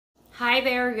Hi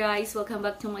there guys, welcome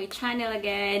back to my channel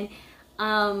again.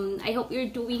 I hope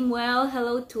you're doing well.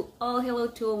 Hello to all, hello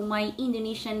to my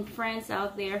Indonesian friends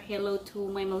out there, hello to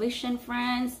my Malaysian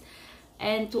friends,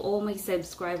 and to all my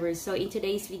subscribers. So in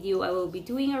today's video, I will be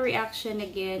doing a reaction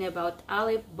again about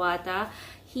ALIP BATA.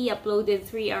 He uploaded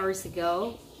 3 hours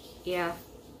ago. Yeah,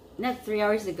 not 3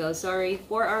 hours ago, sorry,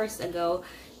 4 hours ago.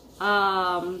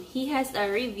 He has a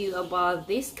review about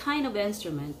this kind of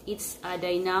instrument. It's a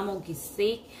Dinamo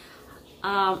Gesek.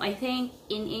 I think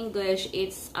in English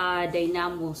it's a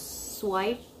dynamo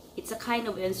swipe. It's a kind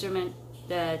of instrument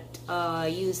that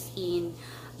used in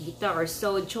guitar.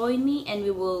 So join me and we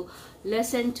will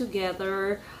listen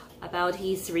together about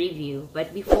his review.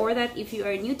 But before that, if you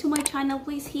are new to my channel,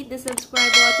 please hit the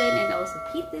subscribe button and also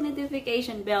hit the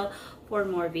notification bell for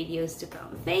more videos to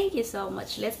come. Thank you so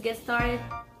much. Let's get started.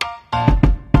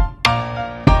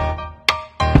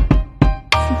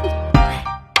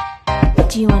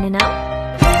 Do you want to know?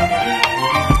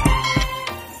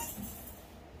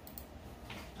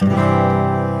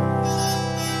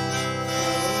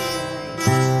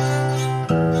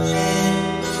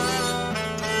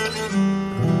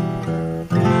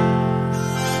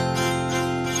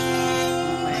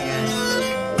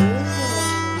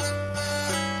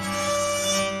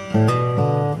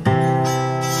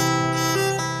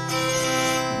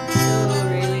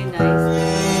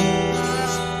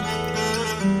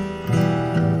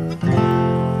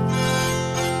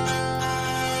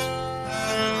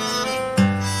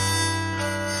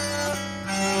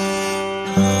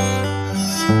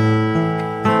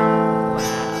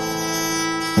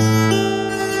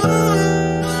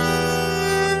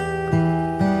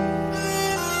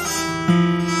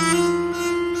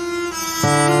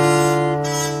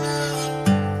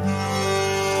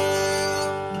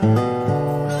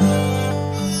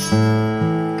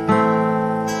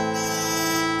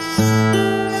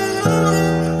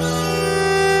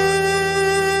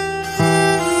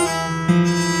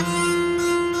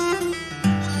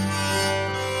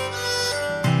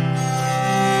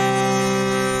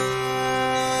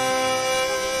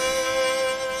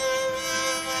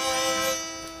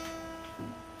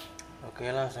 Oke,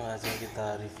 langsung aja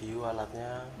kita review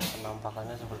alatnya.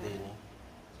 Penampakannya seperti ini.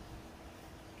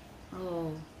 Oh,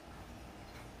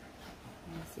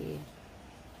 masih.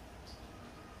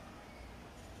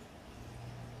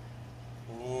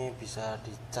 Ini bisa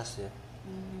dicas ya.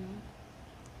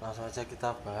 Langsung aja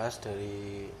kita bahas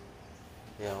dari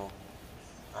yang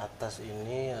atas.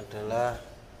 Ini adalah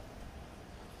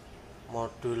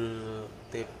modul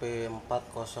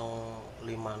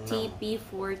TP4056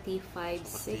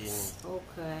 TP456.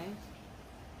 Okay.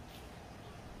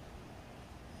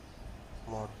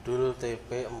 Modul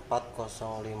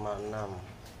TP4056.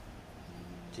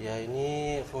 Dia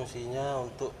ini fungsinya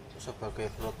untuk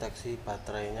sebagai proteksi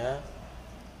baterainya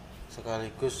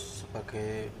sekaligus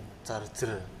sebagai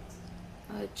charger.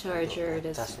 A charger,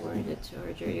 that's for the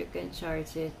charger. You can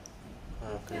charge it.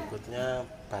 Nah, berikutnya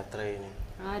baterai ini.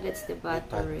 That's the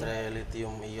battery. Baterai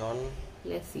lithium ion.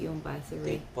 Lithium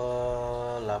battery. Tipe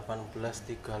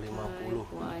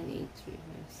 18350.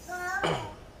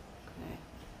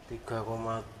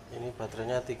 18350. Ini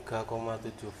baterainya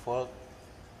 3,7 volt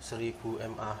 1000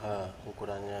 mAh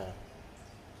ukurannya.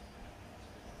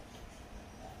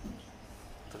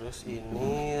 Terus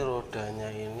ini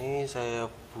rodanya ini saya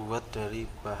buat dari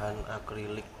bahan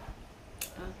akrilik,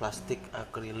 plastik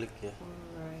akrilik ya.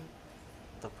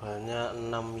 Tebalnya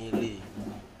 6 mili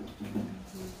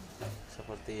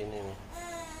seperti ini nih.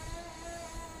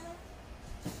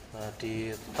 Nah,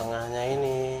 di tengahnya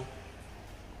ini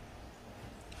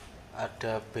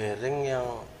ada bearing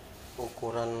yang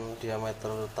ukuran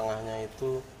diameter tengahnya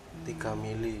itu 3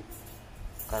 mili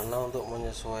karena untuk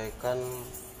menyesuaikan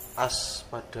as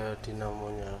pada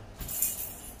dinamonya.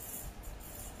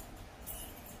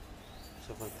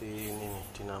 Seperti ini nih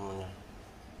dinamonya.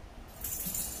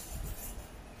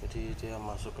 Jadi dia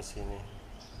masuk ke sini.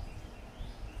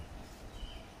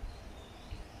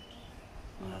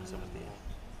 Nah, seperti ini.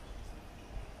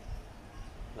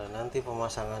 Nah, nanti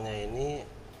pemasangannya ini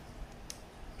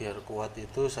biar kuat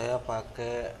itu saya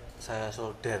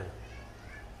solder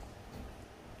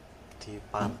di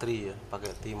patri ya,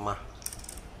 pakai timah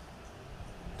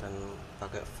dan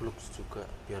pakai flux juga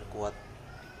biar kuat.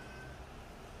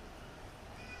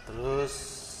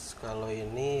 Terus kalau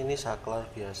ini saklar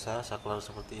biasa, saklar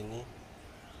seperti ini,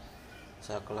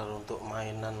 saklar untuk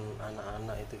mainan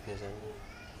anak-anak itu biasanya.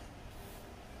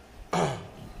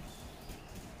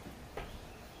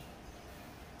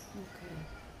 Okay.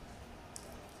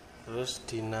 Terus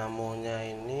dinamonya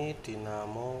ini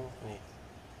dinamo nih.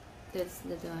 That's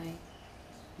the die.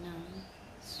 No.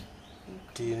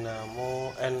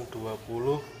 Dinamo N20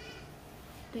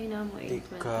 Dinamo 3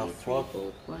 N20 volt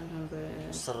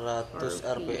 100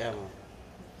 100 rpm.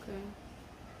 Okay.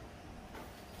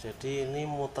 Jadi ini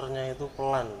muternya itu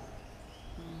pelan.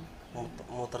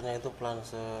 Muternya itu pelan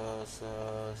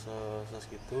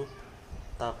segitu,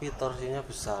 tapi torsinya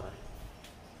besar.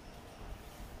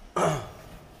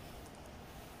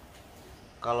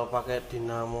 Kalau pakai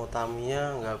dinamo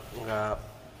Tamiya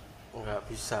nggak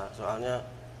bisa, soalnya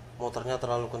motornya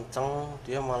terlalu kenceng,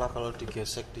 dia malah kalau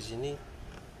digesek di sini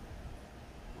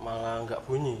malah nggak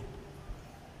bunyi.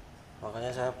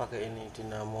 Makanya saya pakai ini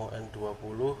dinamo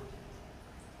N20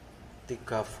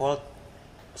 3 volt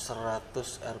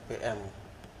 100 rpm.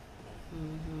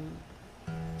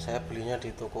 Saya belinya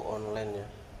di toko online ya.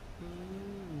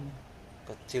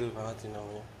 Kecil banget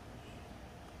dinamonya.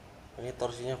 Ini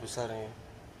torsinya besar nih.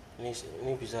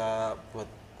 Ini bisa buat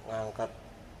ngangkat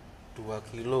 2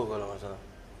 kilo kalau nggak salah.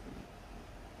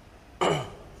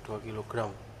 2 kilogram.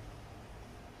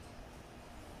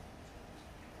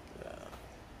 Ya,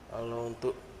 kalau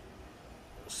untuk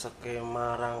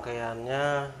skema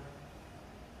rangkaiannya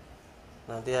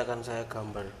nanti akan saya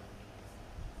gambar.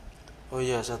 Oh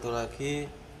iya, satu lagi,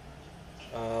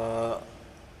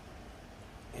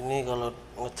 ini kalau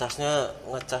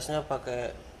ngecasnya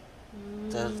pakai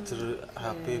charger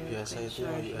HP biasa, itu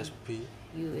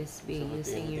USB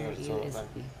using ini, your dicolokkan.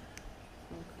 USB. Okay.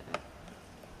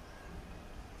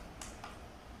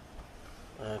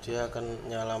 Nah, dia akan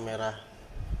nyala merah.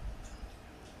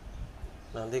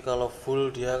 Nanti kalau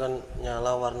full dia akan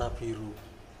nyala warna biru.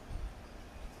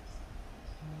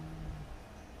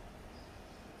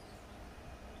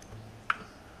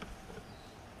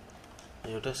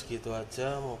 Ya udah, segitu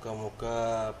aja,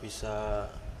 moga-moga bisa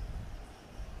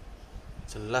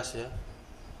jelas ya.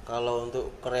 Kalau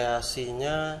untuk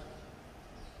kreasinya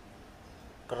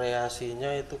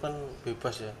itu kan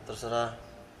bebas ya, terserah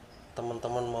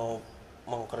teman-teman mau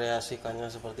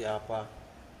mengkreasikannya seperti apa.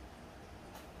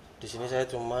 Di sini saya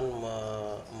cuman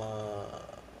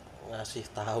ngasih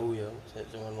tahu ya, saya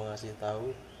cuman mengasih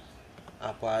tahu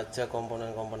apa aja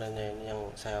komponen-komponennya ini yang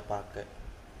saya pakai.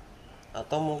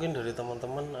 Atau mungkin dari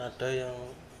teman-teman ada yang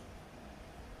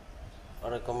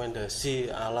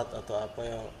rekomendasi alat atau apa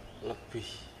yang lebih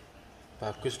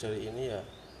bagus dari ini, ya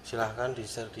silahkan di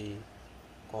share di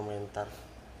komentar.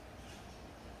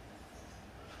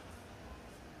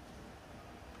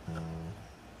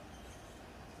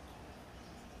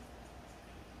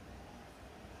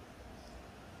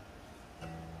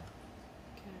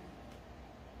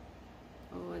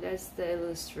 Oh, that's the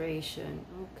illustration.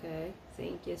 Okay,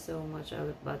 thank you so much,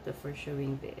 ALIP BATA, for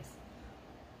showing this.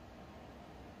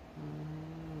 Let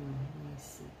me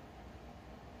see.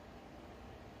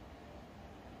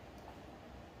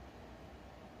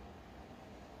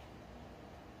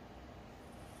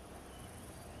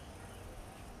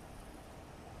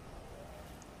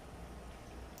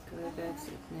 Good, that's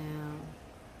it now.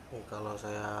 Ini kalau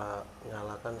saya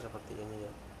nyalakan seperti ini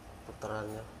ya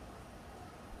putarannya.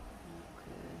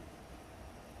 Okay.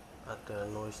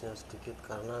 Ada noise-nya sedikit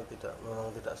karena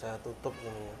memang tidak saya tutup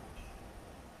ini ya.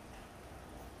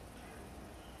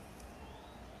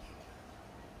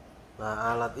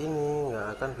 Nah, alat ini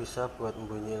nggak akan bisa buat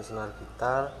membunyiin senar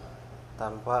gitar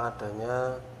tanpa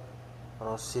adanya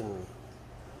rosin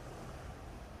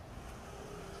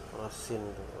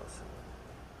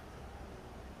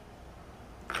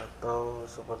atau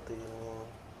seperti ini.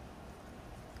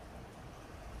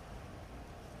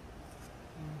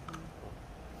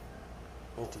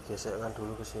 Ini digesekkan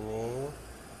dulu ke sini.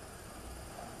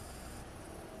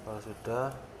 Kalau sudah,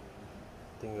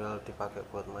 tinggal dipakai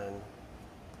buat main.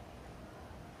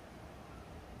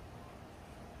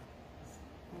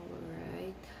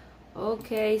 Alright.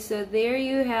 Okay, so there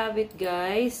you have it,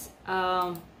 guys.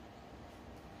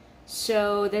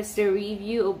 So that's the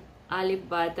review of ALIP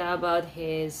BATA about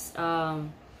his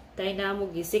Dinamo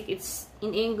Gesek. It's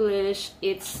in English,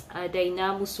 it's a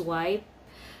Dinamo swipe.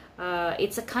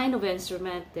 It's a kind of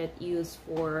instrument that used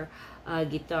for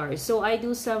guitar. So I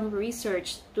do some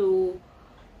research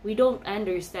we don't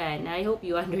understand. I hope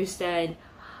you understand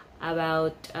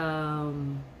about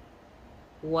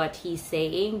what he's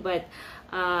saying, but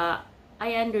I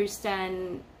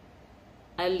understand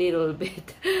a little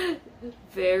bit,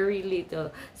 very little.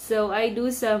 So I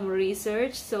do some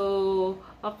research. So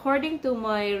according to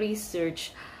my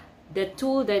research, the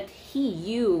tool that he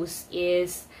used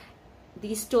is,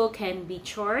 this tool can be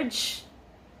charged,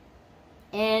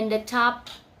 and the top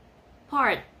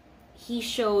part he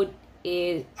showed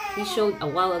a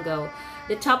while ago.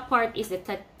 The top part is the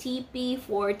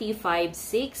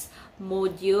TP456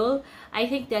 module. I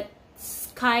think that's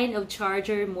kind of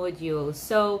charger module.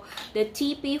 So the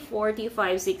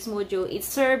TP4056 module, it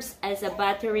serves as a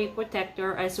battery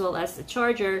protector as well as a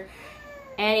charger,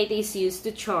 and it is used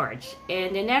to charge.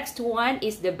 And the next one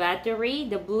is the battery,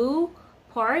 the blue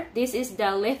part. This is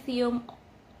the lithium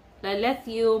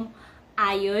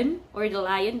ion, or the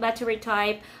Lion battery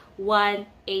type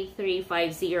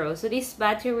 18350. So this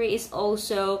battery is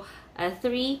also a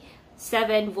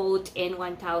 7 volt and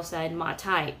 1000 mAh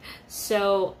type.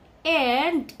 So,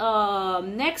 and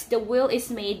next, the wheel is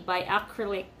made by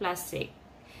acrylic plastic,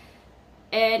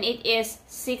 and it is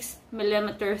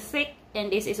 6mm thick,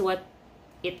 and this is what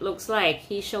it looks like.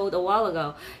 He showed a while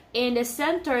ago. In the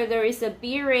center, there is a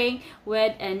bearing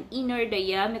with an inner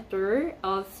diameter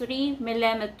of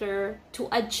 3mm to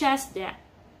adjust the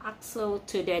axle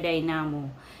to the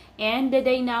dynamo. And the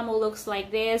dynamo looks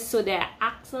like this, so the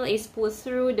axle is put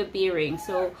through the bearing.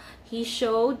 So he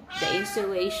showed the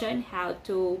installation, how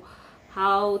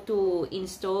to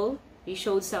install. He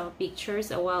showed some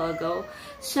pictures a while ago.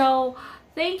 So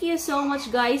thank you so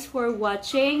much, guys, for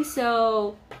watching.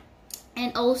 So,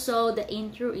 and also the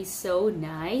intro is so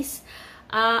nice.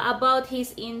 About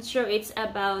his intro, it's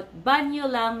about Banyo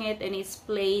Langit, and it's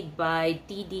played by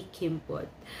Didi Kimpot.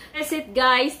 That's it,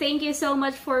 guys. Thank you so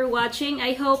much for watching.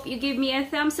 I hope you give me a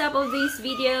thumbs up of this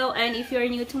video, and if you're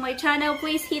new to my channel,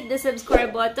 please hit the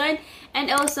subscribe button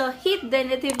and also hit the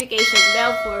notification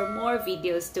bell for more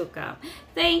videos to come.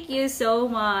 Thank you so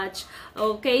much.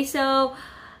 Okay, so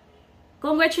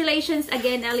congratulations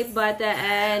again, ALIP BATA,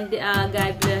 and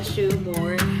God bless you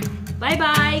more. Bye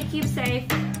bye. Keep safe.